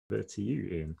over to you,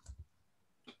 Ian.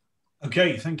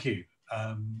 Okay, thank you.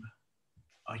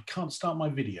 I can't start my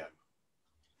video.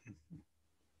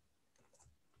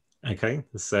 Okay,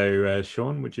 so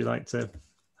Sean, would you like to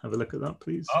have a look at that,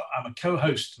 please? I'm a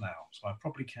co-host now, so I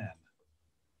probably can.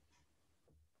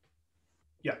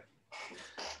 Yeah.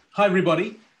 Hi,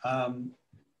 everybody.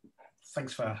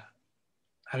 Thanks for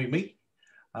having me.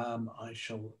 I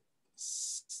shall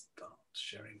start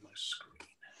sharing my screen.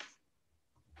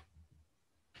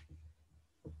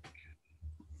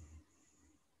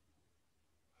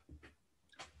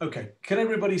 Okay, can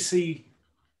everybody see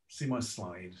my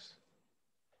slides?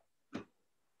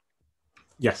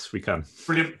 Yes, we can.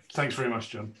 Brilliant. Thanks very much,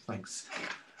 John. Thanks.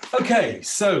 Okay,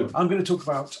 so I'm going to talk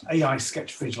about AI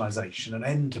sketch visualization and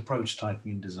end to prototyping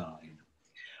in design.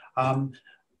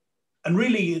 And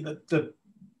really, the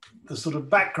sort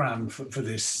of background for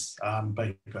this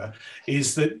paper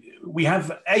is that we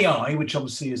have AI, which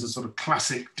obviously is a sort of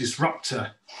classic disruptor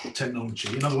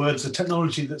technology. In other words, a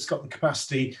technology that's got the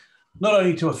capacity not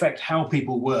only to affect how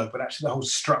people work, but actually the whole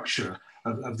structure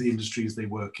of the industries they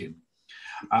work in.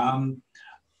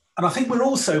 And I think we're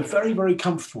also very, very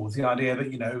comfortable with the idea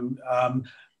that, you know,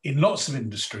 in lots of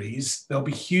industries, there'll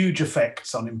be huge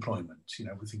effects on employment. You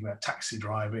know, we're thinking about taxi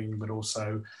driving, but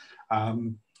also,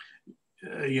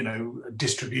 you know,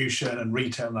 distribution and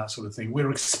retail and that sort of thing.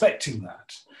 We're expecting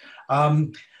that.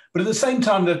 But at the same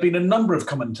time, there have been a number of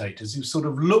commentators who've sort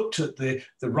of looked at the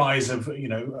rise of, you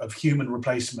know, of human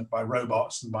replacement by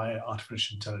robots and by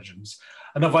artificial intelligence,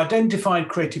 and have identified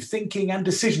creative thinking and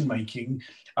decision making,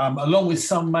 along with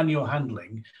some manual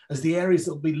handling, as the areas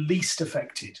that will be least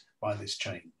affected by this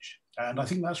change. And I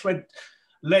think that's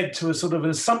led to a sort of an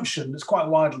assumption that's quite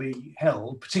widely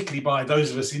held, particularly by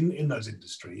those of us in those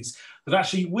industries, that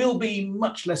actually will be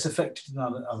much less affected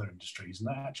than other industries, and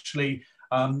that actually,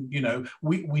 you know,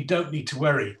 we don't need to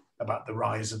worry about the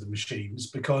rise of the machines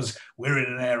because we're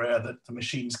in an area that the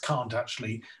machines can't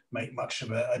actually make much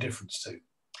of a difference to.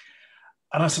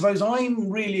 And I suppose I'm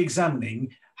really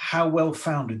examining how well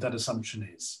founded that assumption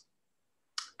is.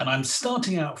 And I'm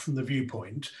starting out from the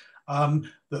viewpoint that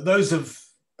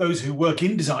those who work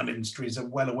in design industries are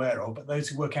well aware of, but those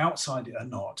who work outside it are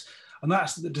not. And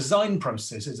that's that the design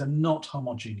processes are not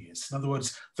homogeneous. In other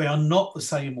words, they are not the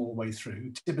same all the way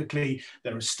through. Typically,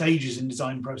 there are stages in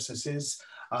design processes,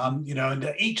 you know, and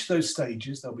at each of those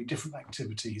stages, there'll be different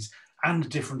activities and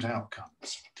different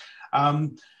outcomes.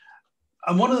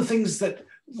 And one of the things that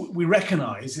we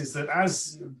recognize is that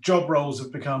as job roles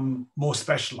have become more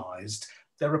specialized,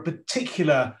 there are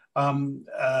particular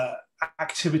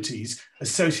activities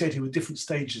associated with different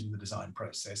stages in the design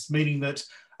process, meaning that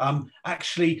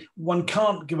actually one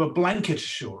can't give a blanket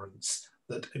assurance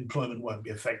that employment won't be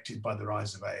affected by the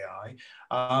rise of AI,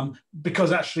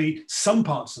 because actually some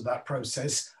parts of that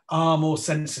process are more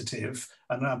sensitive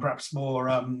and perhaps more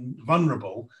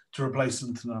vulnerable to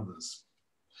replacement than others.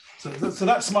 So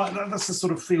that's the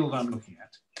sort of field I'm looking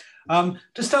at.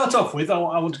 To start off with, I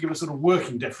want to give a sort of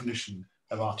working definition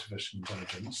of artificial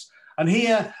intelligence. And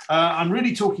here I'm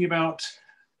really talking about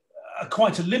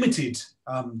quite a limited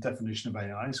definition of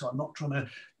AI. So I'm not trying to,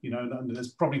 you know,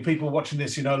 there's probably people watching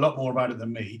this who know a lot more about it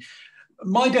than me.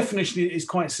 My definition is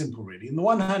quite simple, really. On the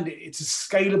one hand, it's a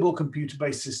scalable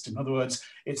computer-based system. In other words,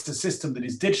 it's a system that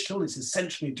is digital, it's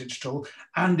essentially digital,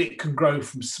 and it can grow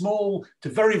from small to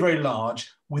very, very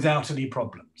large without any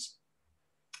problems.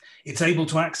 It's able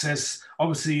to access,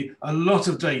 obviously, a lot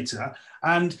of data,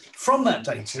 and from that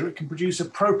data, it can produce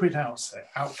appropriate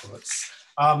outputs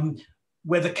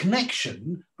where the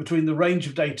connection between the range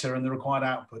of data and the required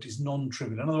output is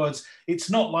non-trivial. In other words,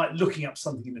 it's not like looking up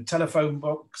something in a telephone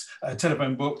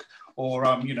book,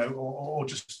 or you know, or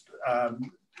just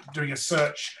doing a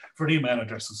search for an email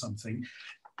address or something.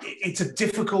 It's a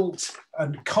difficult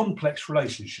and complex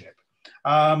relationship.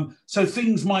 So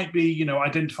things might be, you know,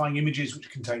 identifying images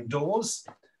which contain doors,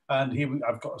 and here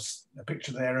I've got a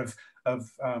picture there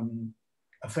of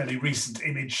a fairly recent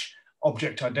image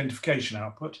object identification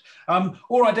output,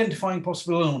 or identifying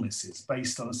possible illnesses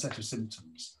based on a set of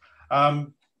symptoms.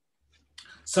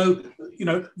 So, you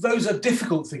know, those are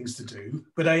difficult things to do,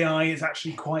 but AI is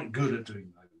actually quite good at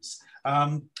doing those.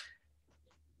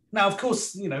 Now, of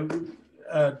course, you know,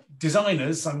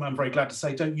 designers, I'm very glad to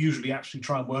say, don't usually actually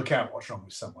try and work out what's wrong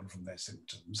with someone from their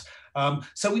symptoms.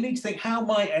 So we need to think, how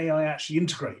might AI actually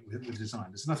integrate with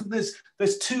designers? And I think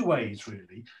there's two ways,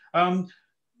 really.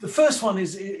 The first one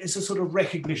is a sort of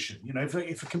recognition. You know,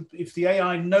 if the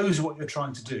AI knows what you're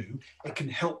trying to do, it can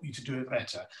help you to do it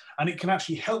better. And it can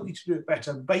actually help you to do it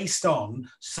better based on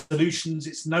solutions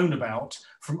it's known about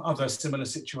from other similar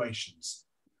situations.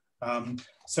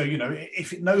 So, you know,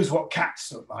 if it knows what cats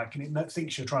look like and it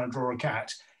thinks you're trying to draw a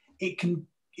cat, it can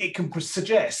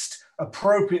suggest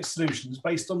appropriate solutions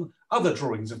based on other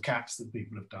drawings of cats that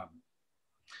people have done.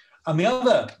 And the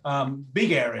other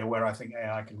big area where I think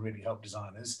AI can really help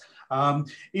designers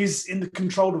is in the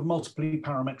control of multiple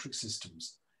parametric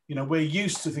systems. You know, we're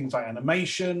used to things like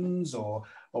animations or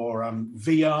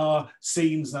VR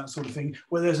scenes, that sort of thing,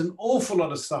 where there's an awful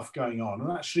lot of stuff going on,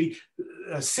 and actually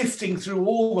sifting through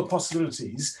all the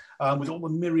possibilities with all the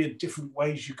myriad different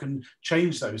ways you can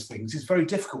change those things is very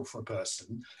difficult for a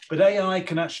person. But AI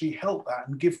can actually help that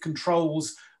and give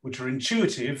controls which are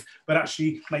intuitive, but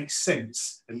actually make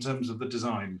sense in terms of the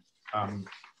design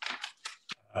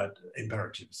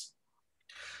imperatives.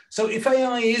 So if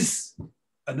AI is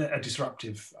a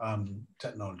disruptive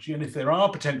technology, and if there are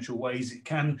potential ways it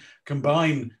can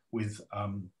combine with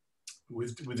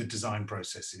the design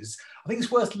processes, I think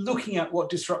it's worth looking at what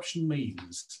disruption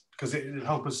means, because it'll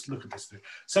help us look at this.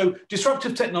 So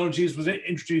disruptive technologies was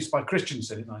introduced by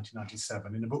Christensen in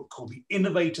 1997 in a book called The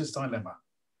Innovator's Dilemma.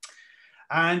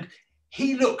 And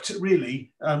he looked at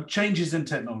really changes in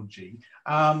technology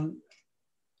and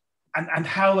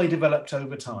how they developed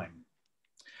over time.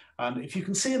 And if you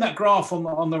can see in that graph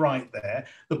on the right there,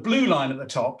 the blue line at the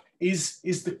top is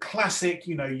the classic,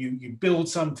 you know, you build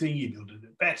something, you build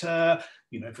it better.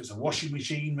 You know, if it's a washing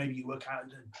machine, maybe you work out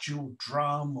a dual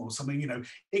drum or something, you know,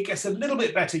 it gets a little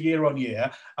bit better year on year.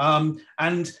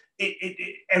 And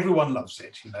everyone loves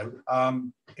it, you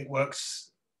know. It works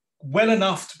well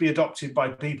enough to be adopted by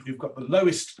people who've got the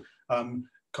lowest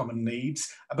common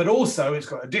needs, but also it's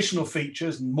got additional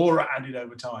features and more are added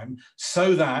over time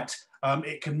so that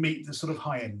it can meet the sort of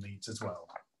high-end needs as well.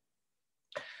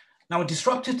 Now, a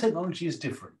disruptive technology is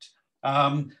different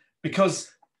because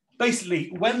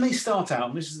basically when they start out,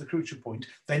 and this is the crucial point,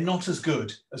 they're not as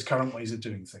good as current ways of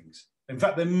doing things. In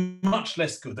fact, they're much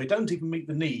less good. They don't even meet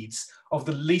the needs of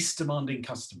the least demanding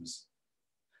customers.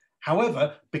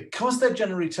 However, because they're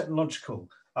generally technological,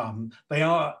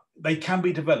 they can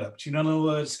be developed. You know, in other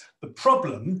words, the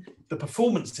problem, the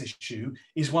performance issue,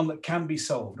 is one that can be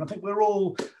solved. And I think we're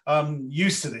all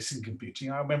used to this in computing.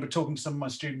 I remember talking to some of my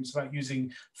students about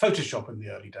using Photoshop in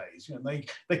the early days. You know,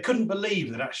 they couldn't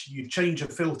believe that actually you change a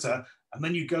filter and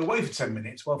then you go away for 10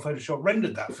 minutes while Photoshop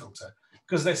rendered that filter,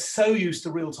 because they're so used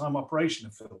to real-time operation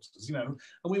of filters. You know,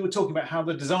 and we were talking about how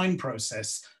the design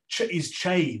process is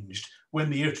changed when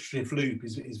the iterative loop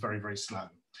is very, very slow.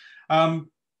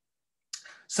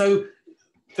 So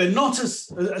they're not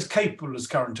as capable as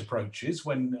current approaches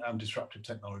when disruptive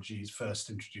technology is first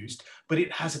introduced, but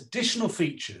it has additional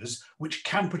features which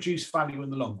can produce value in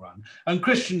the long run. And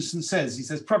Christensen says, he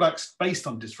says, products based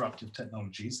on disruptive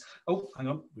technologies, oh, hang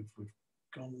on, we've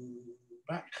gone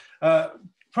back.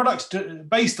 Products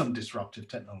based on disruptive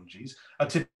technologies are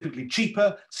typically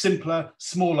cheaper, simpler,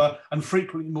 smaller, and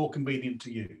frequently more convenient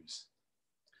to use.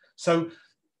 So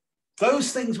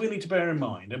those things we need to bear in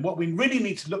mind, and what we really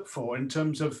need to look for in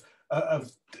terms of the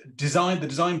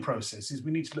design process is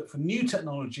we need to look for new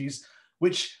technologies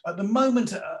which at the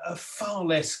moment are far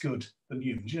less good than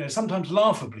humans, you know, sometimes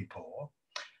laughably poor,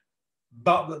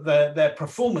 but that their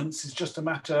performance is just a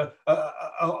matter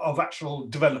of actual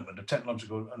development, of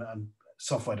technological and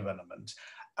software development.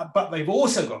 But they've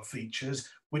also got features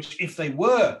which, if they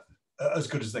were as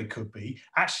good as they could be,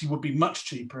 actually would be much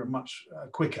cheaper and much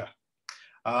quicker.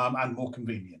 And more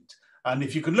convenient. And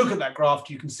if you can look at that graph,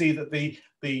 you can see that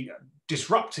the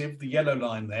disruptive, the yellow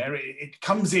line there, it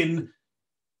comes in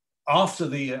after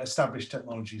the established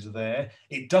technologies are there.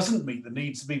 It doesn't meet the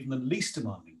needs of even the least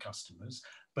demanding customers,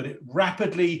 but it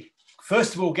rapidly,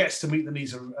 first of all, gets to meet the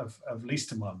needs of least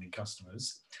demanding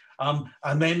customers,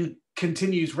 and then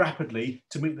continues rapidly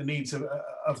to meet the needs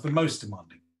of the most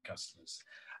demanding customers.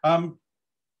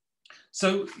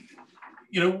 So,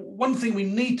 you know, one thing we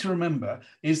need to remember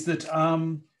is that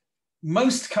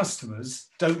most customers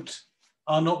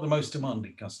are not the most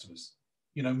demanding customers.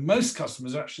 You know, most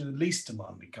customers are actually the least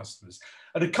demanding customers.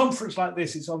 At a conference like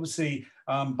this, it's obviously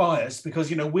biased because,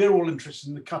 you know, we're all interested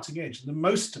in the cutting edge and the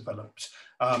most developed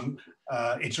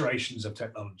iterations of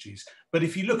technologies. But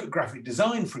if you look at graphic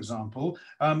design, for example,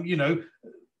 you know,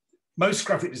 most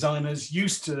graphic designers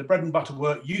the bread and butter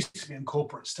work used to be in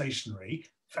corporate stationery,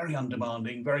 very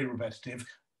undemanding, very repetitive.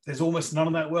 There's almost none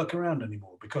of that work around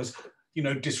anymore because, you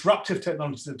know, disruptive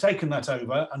technologies have taken that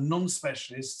over, and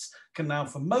non-specialists can now,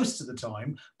 for most of the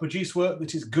time, produce work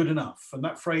that is good enough. And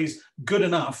that phrase, good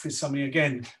enough, is something,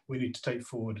 again, we need to take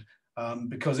forward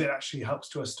because it actually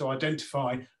helps us to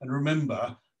identify and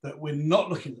remember that we're not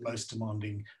looking at the most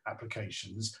demanding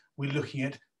applications. We're looking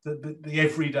at the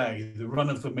everyday, the run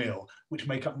of the mill, which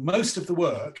make up most of the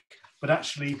work, but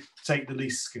actually take the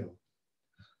least skill.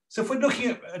 So if we're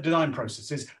looking at design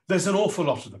processes, there's an awful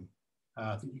lot of them.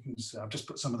 I think you can. I've just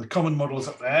put some of the common models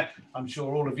up there. I'm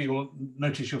sure all of you will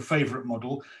notice your favourite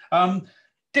model.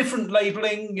 Different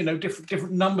labelling, you know,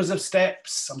 different numbers of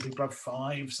steps. Some people have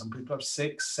 5, some people have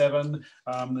 6, 7.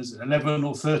 There's 11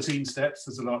 or 13 steps.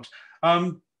 There's a lot.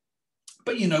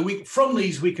 But you know, from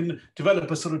these we can develop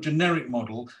a sort of generic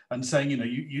model and saying, you know,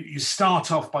 you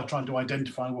start off by trying to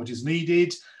identify what is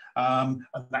needed. And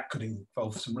that could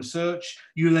involve some research.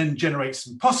 You then generate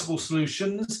some possible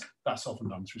solutions. That's often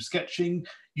done through sketching.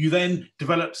 You then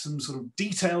develop some sort of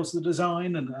details of the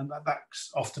design, and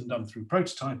that's often done through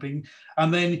prototyping.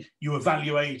 And then you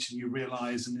evaluate and you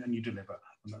realize and you deliver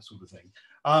and that sort of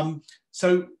thing.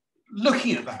 So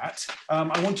looking at that,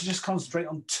 I want to just concentrate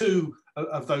on 2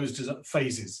 of those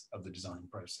phases of the design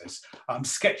process,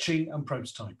 sketching and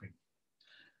prototyping.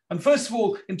 And first of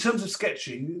all, in terms of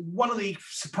sketching, one of the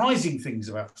surprising things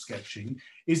about sketching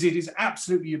is it is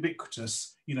absolutely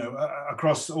ubiquitous, you know,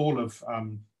 across all of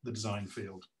the design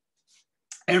field.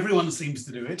 Everyone seems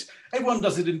to do it. Everyone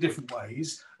does it in different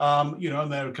ways, you know, and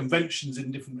there are conventions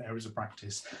in different areas of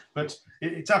practice, but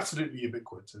it's absolutely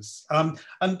ubiquitous.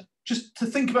 And just to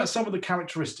think about some of the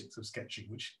characteristics of sketching,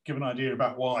 which give an idea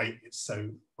about why it's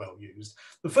so well used.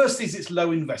 The first is it's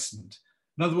low investment.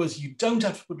 In other words, you don't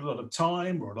have to put a lot of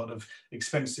time or a lot of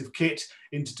expensive kit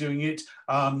into doing it.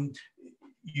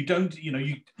 You don't, you know,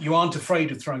 you aren't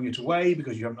afraid of throwing it away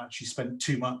because you haven't actually spent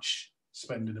too much,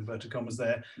 spend in inverted commas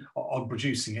there, on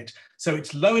producing it. So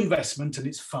it's low investment and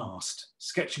it's fast.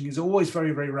 Sketching is always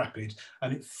very, very rapid,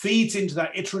 and it feeds into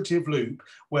that iterative loop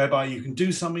whereby you can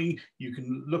do something, you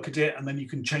can look at it, and then you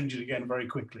can change it again very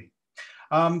quickly.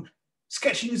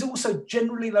 Sketching is also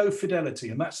generally low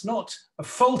fidelity, and that's not a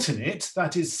fault in it.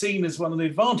 That is seen as one of the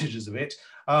advantages of it,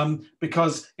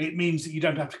 because it means that you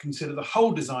don't have to consider the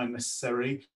whole design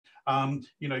necessarily.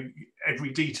 You know,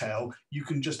 every detail. You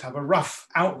can just have a rough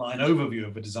outline overview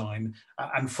of a design,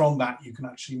 and from that you can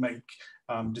actually make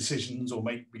decisions or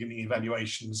make beginning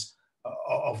evaluations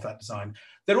of that design.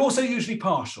 They're also usually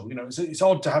partial. You know, it's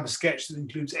odd to have a sketch that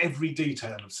includes every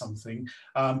detail of something.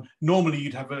 Normally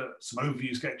you'd have some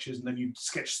overview sketches and then you'd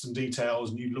sketch some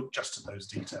details and you look just at those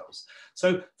details.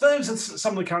 So those are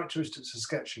some of the characteristics of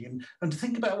sketching. And to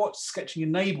think about what sketching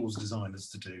enables designers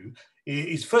to do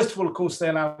is, first of all, of course, they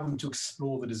allow them to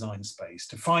explore the design space,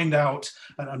 to find out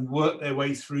and work their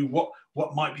way through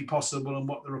what might be possible and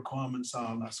what the requirements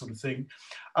are and that sort of thing.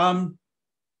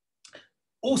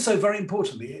 Also, very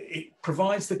importantly, it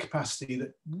provides the capacity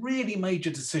that really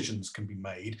major decisions can be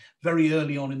made very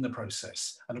early on in the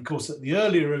process. And of course, the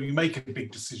earlier you make a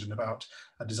big decision about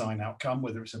a design outcome,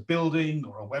 whether it's a building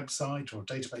or a website or a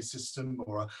database system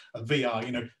or a VR,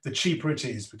 you know, the cheaper it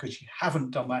is because you haven't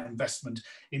done that investment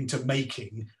into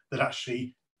making that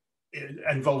actually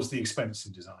involves the expense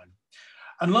in design.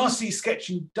 And lastly,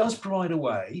 sketching does provide a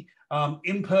way,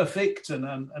 imperfect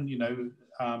and you know,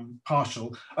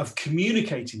 partial, of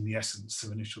communicating the essence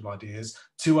of initial ideas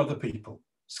to other people.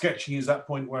 Sketching is that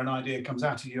point where an idea comes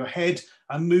out of your head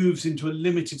and moves into a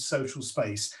limited social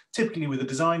space, typically with a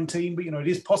design team, but you know, it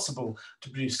is possible to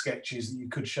produce sketches that you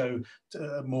could show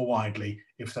more widely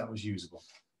if that was usable.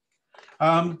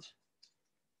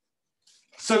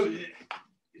 So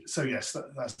yes,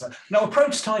 that's that. Now a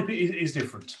prototype is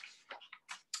different.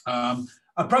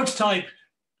 A prototype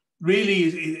really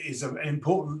is an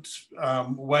important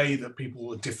way that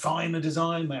people define a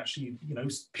design. They actually, you know,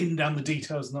 pin down the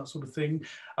details and that sort of thing.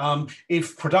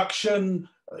 If production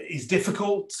is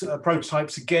difficult,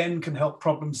 prototypes again can help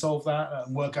problem solve that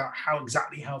and work out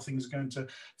exactly how things are going to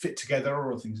fit together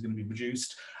or things are going to be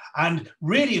produced. And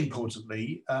really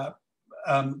importantly,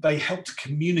 they help to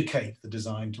communicate the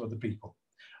design to other people.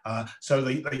 So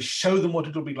they show them what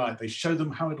it'll be like, they show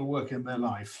them how it'll work in their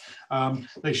life,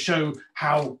 they show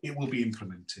how it will be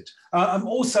implemented. And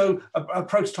also a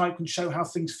prototype can show how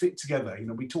things fit together. You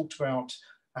know, we talked about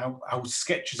how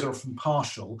sketches are often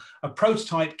partial. A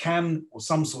prototype can, or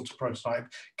some sort of prototype,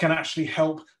 can actually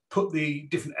help put the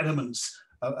different elements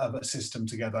of a system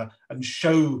together and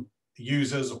show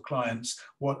users or clients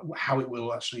how it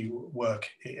will actually work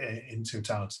in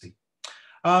totality.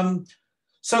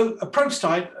 So a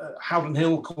prototype, Howden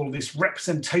Hill call this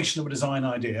representation of a design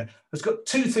idea, has got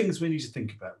 2 things we need to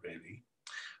think about really.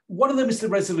 One of them is the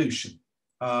resolution,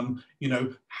 you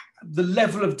know, the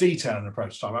level of detail in a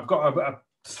prototype. I've got a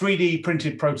 3D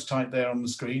printed prototype there on the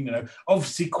screen, you know,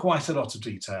 obviously quite a lot of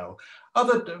detail.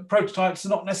 Other prototypes are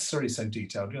not necessarily so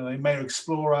detailed. You know, they may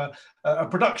explore a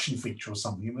production feature or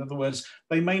something. In other words,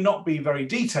 they may not be very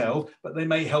detailed, but they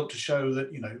may help to show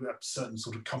that, you know, a certain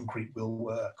sort of concrete will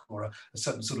work or a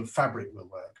certain sort of fabric will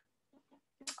work.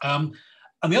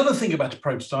 And the other thing about a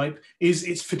prototype is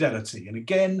its fidelity. And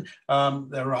again,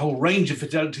 there are a whole range of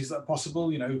fidelities that are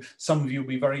possible. You know, some of you will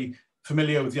be very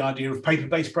familiar with the idea of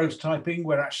paper-based prototyping,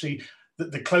 where actually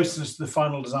the closeness to the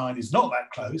final design is not that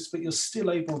close, but you're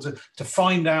still able to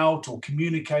find out or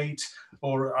communicate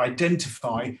or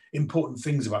identify important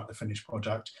things about the finished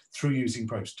product through using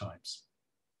prototypes.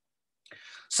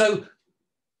 So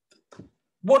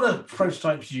what are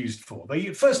prototypes used for?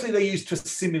 Firstly, they're used for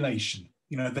simulation.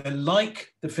 You know, they're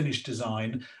like the finished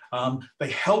design.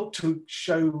 They help to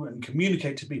show and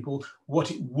communicate to people what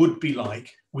it would be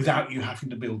like without you having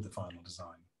to build the final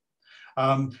design.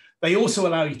 They also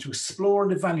allow you to explore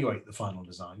and evaluate the final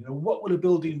design. You know, what will a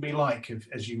building be like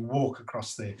as you walk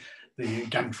across the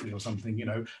gantry or something? You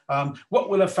know, what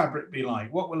will a fabric be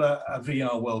like? What will a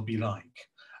VR world be like?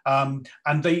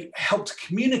 And they help to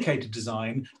communicate a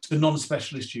design to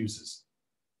non-specialist users.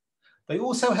 They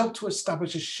also help to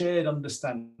establish a shared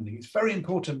understanding. It's very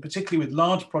important, particularly with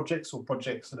large projects or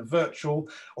projects that are virtual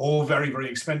or very, very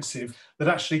expensive, that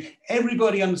actually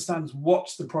everybody understands what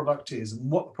the product is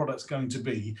and what the product's going to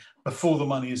be before the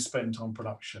money is spent on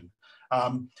production.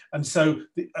 And so,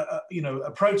 you know,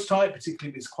 a prototype,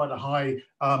 particularly if it's quite a high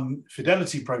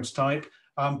fidelity prototype,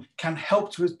 can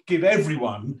help to give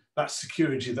everyone that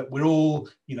security that we're all,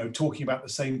 you know, talking about the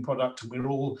same product and we're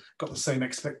all got the same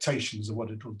expectations of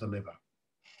what it will deliver.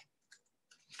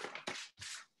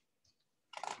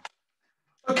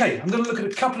 Okay, I'm going to look at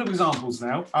a couple of examples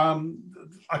now.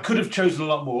 I could have chosen a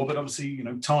lot more, but obviously, you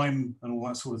know, time and all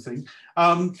that sort of thing.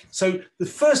 So the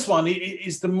first one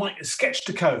is the Sketch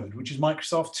to Code, which is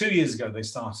Microsoft. 2 years ago, they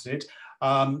started it.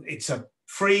 It's a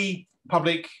free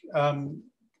public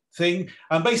thing.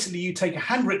 And basically, you take a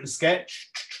handwritten sketch,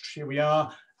 here we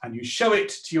are, and you show it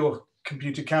to your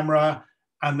computer camera,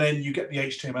 and then you get the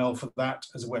HTML for that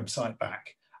as a website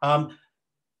back.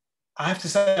 I have to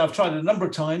say, I've tried it a number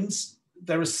of times.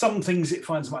 There are some things it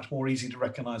finds much more easy to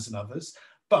recognize than others,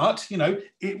 but, you know,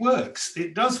 it works.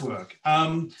 It does work.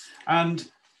 And,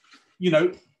 you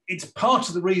know, it's part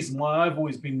of the reason why I've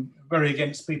always been very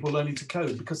against people learning to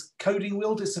code, because coding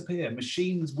will disappear.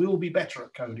 Machines will be better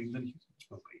at coding than humans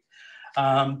will be.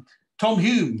 Tom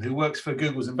Hume, who works for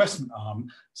Google's investment arm,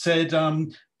 said,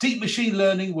 deep machine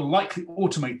learning will likely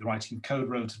automate the writing of code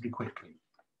relatively quickly.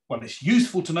 While it's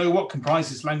useful to know what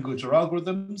comprises language or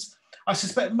algorithms, I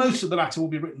suspect most of the latter will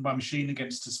be written by machine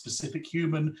against a specific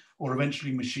human or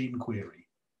eventually machine query.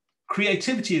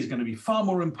 Creativity is going to be far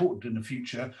more important in the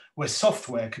future, where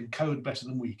software can code better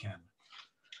than we can.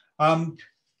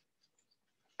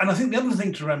 And I think the other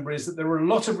thing to remember is that there are a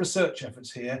lot of research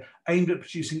efforts here aimed at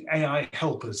producing AI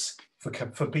helpers for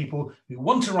people who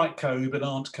want to write code but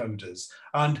aren't coders.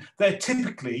 And they're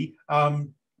typically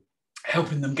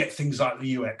helping them get things like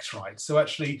the UX right. So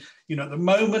actually, you know, at the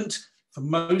moment, for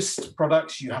most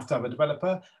products, you have to have a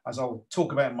developer, as I'll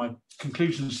talk about in my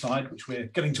conclusion slide, which we're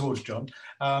getting towards, John.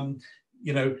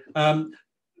 You know,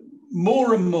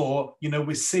 more and more, you know,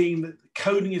 we're seeing that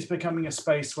coding is becoming a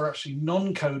space where actually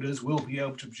non-coders will be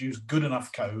able to produce good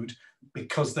enough code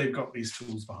because they've got these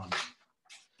tools behind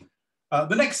them.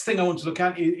 The next thing I want to look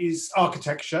at is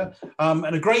architecture,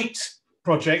 and a great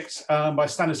project by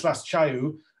Stanislas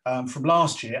Chaou from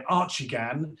last year,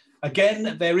 Archigan.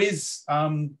 Again, there is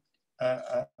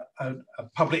a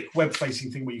public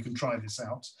web-facing thing where you can try this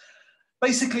out.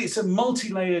 Basically, it's a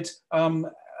multi-layered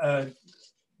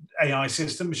AI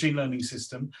system, machine learning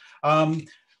system,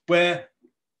 where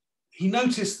he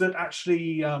noticed that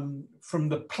actually from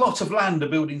the plot of land a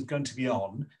building is going to be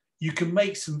on, you can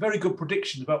make some very good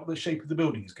predictions about what the shape of the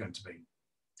building is going to be.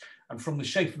 And from the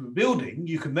shape of the building,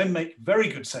 you can then make very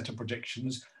good set of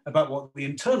predictions about what the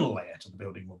internal layout of the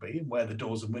building will be and where the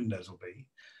doors and windows will be.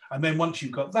 And then once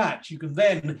you've got that, you can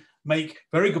then make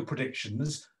very good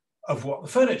predictions of what the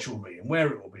furniture will be and where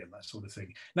it will be and that sort of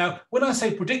thing. Now, when I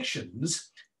say predictions,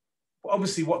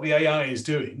 obviously what the AI is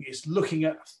doing is looking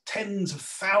at tens of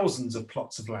thousands of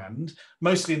plots of land,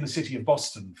 mostly in the city of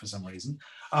Boston for some reason.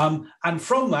 And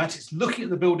from that, it's looking at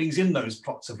the buildings in those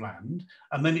plots of land,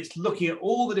 and then it's looking at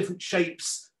all the different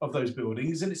shapes of those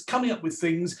buildings, and it's coming up with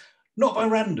things, not by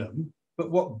random, but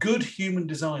what good human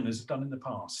designers have done in the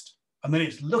past. And then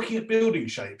it's looking at building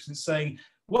shapes and saying,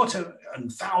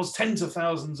 tens of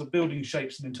thousands of building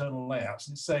shapes and internal layouts,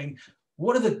 and it's saying,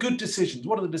 what are the good decisions?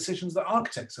 What are the decisions that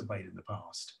architects have made in the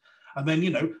past? And then, you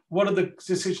know, what are the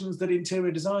decisions that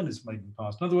interior designers have made in the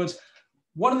past? In other words,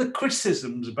 one of the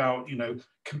criticisms about, you know,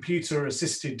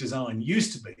 computer-assisted design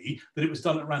used to be that it was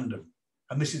done at random.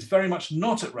 And this is very much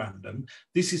not at random.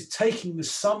 This is taking the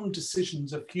sum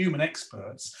decisions of human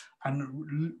experts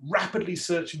and rapidly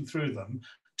searching through them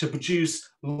to produce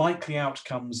likely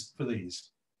outcomes for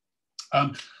these.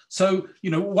 So,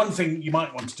 one thing you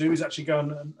might want to do is actually go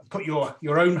and put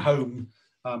your own home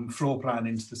floor plan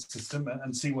into the system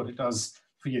and see what it does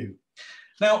for you.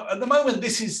 Now, at the moment,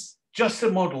 this is just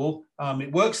a model.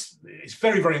 It works. It's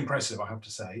very, very impressive, I have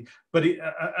to say. But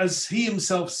as he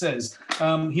himself says,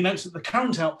 he notes that the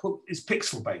current output is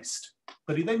pixel-based.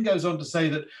 But he then goes on to say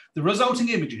that the resulting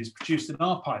images produced in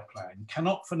our pipeline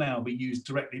cannot for now be used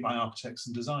directly by architects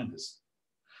and designers.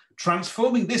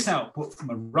 Transforming this output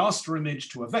from a raster image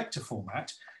to a vector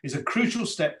format is a crucial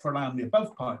step for allowing the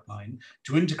above pipeline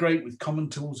to integrate with common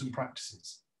tools and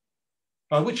practices.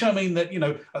 By which I mean that,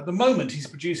 at the moment he's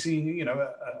producing,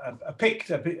 a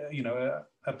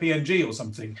PNG or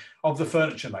something of the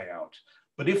furniture layout.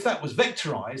 But if that was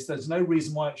vectorized, there's no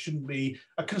reason why it shouldn't be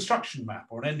a construction map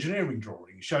or an engineering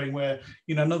drawing showing where,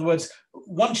 in other words,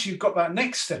 once you've got that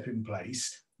next step in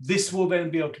place, this will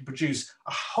then be able to produce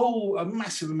a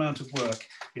massive amount of work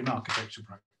in architecture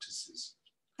practices.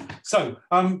 So,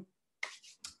 are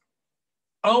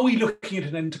we looking at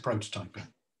an end to prototyping?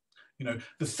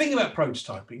 The thing about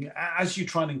prototyping, as you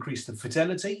try and increase the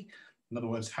fidelity, in other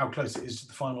words, how close it is to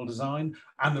the final design,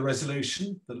 and the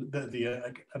resolution,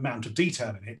 the amount of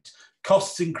detail in it,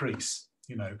 costs increase.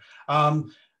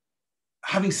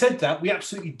 Having said that, we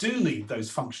absolutely do need those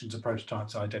functions of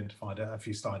prototypes I identified a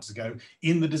few slides ago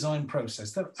in the design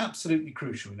process. They're absolutely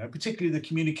crucial, particularly the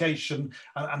communication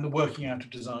and the working out of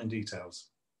design details.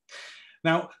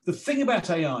 Now, the thing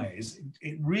about AI is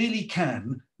it really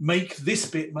can make this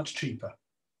bit much cheaper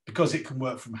because it can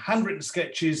work from handwritten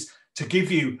sketches to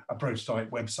give you a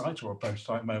prototype website or a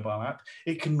prototype mobile app.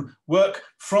 It can work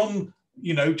from,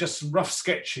 just some rough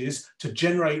sketches to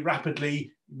generate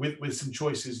rapidly with some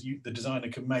choices the designer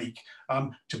can make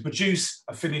to produce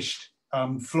a finished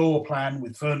floor plan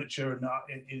with furniture and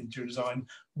interior design,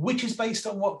 which is based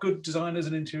on what good designers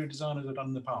and interior designers have done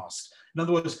in the past. In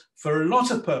other words, for a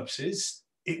lot of purposes,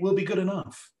 it will be good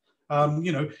enough.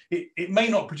 It may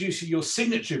not produce you your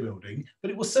signature building,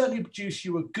 but it will certainly produce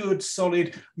you a good,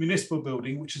 solid municipal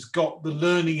building, which has got the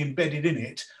learning embedded in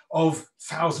it of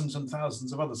thousands and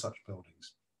thousands of other such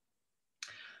buildings.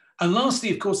 And lastly,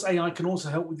 of course, AI can also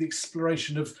help with the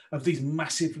exploration of these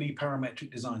massively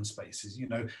parametric design spaces,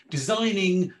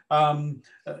 designing, a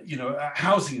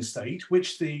housing estate,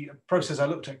 which the process I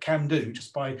looked at can do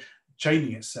just by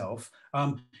chaining itself.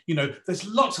 There's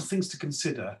lots of things to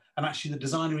consider, and actually the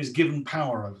designer is given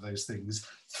power over those things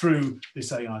through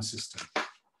this AI system.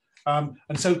 And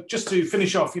so just to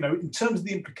finish off, in terms of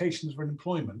the implications for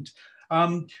employment,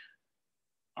 I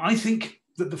think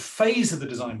that the phase of the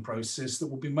design process that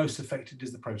will be most affected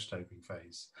is the prototyping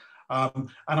phase. And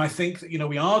I think that,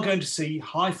 we are going to see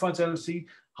high fidelity,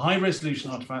 high resolution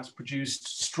artifacts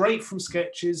produced straight from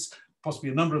sketches, possibly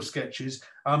a number of sketches,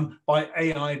 by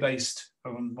AI-based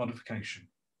modification.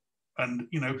 And,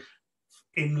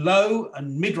 in low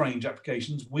and mid-range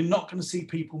applications, we're not going to see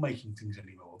people making things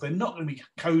anymore. They're not going to be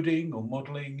coding or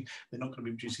modeling. They're not going to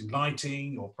be producing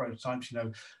lighting or prototypes,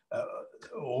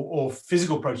 or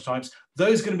physical prototypes.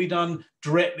 Those are going to be done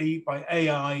directly by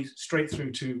AI straight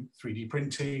through to 3D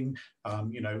printing,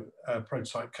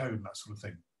 prototype code and that sort of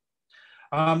thing.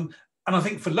 And I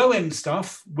think for low-end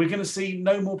stuff, we're going to see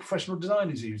no more professional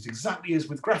designers used, exactly as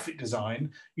with graphic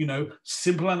design,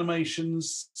 simple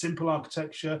animations, simple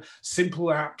architecture, simple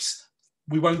apps.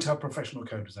 We won't have professional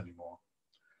coders anymore.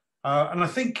 And I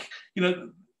think,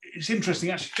 it's interesting,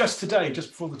 actually, just today, just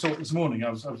before the talk this morning, I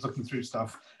was looking through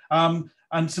stuff, and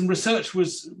some research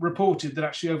was reported that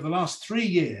actually over the last 3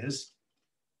 years,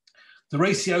 the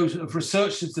ratio of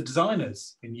researchers to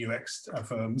designers in UX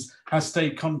firms has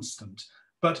stayed constant.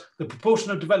 But the proportion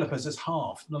of developers has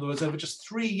halved. In other words, over just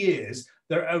 3 years,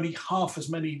 there are only half as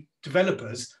many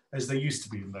developers as there used to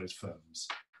be in those firms.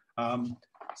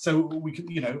 So we can,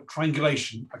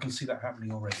 triangulation, I can see that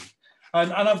happening already.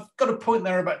 And I've got a point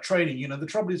there about training. The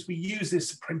trouble is we use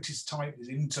this apprentice type, this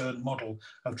intern model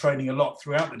of training a lot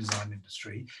throughout the design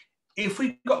industry. If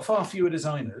we've got far fewer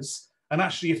designers, and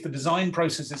actually if the design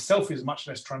process itself is much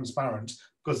less transparent,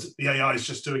 because the AI is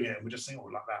just doing it, and we're just saying, oh,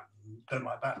 like that, don't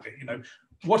like that bit,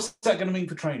 what's that going to mean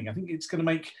for training? I think it's going to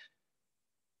make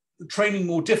training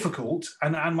more difficult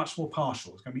and much more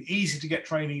partial. It's going to be easy to get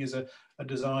training as a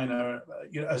designer,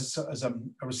 as a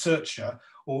researcher,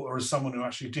 or as someone who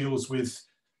actually deals with,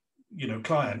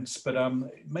 clients, but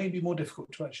it may be more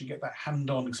difficult to actually get that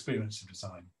hand-on experience of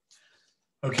design.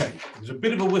 Okay, it was a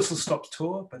bit of a whistle-stop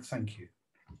tour, but thank you.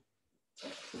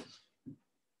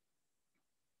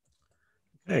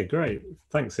 Okay, great.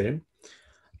 Thanks, Ian.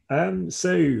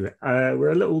 So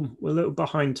we're a little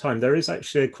behind time. There is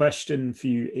actually a question for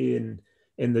you, Ian,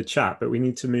 in the chat, but we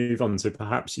need to move on. So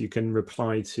perhaps you can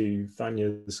reply to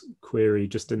Vanya's query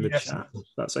just in the chat.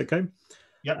 That's okay.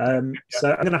 Yep.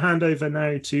 So I'm going to hand over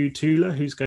now to Tula, who's going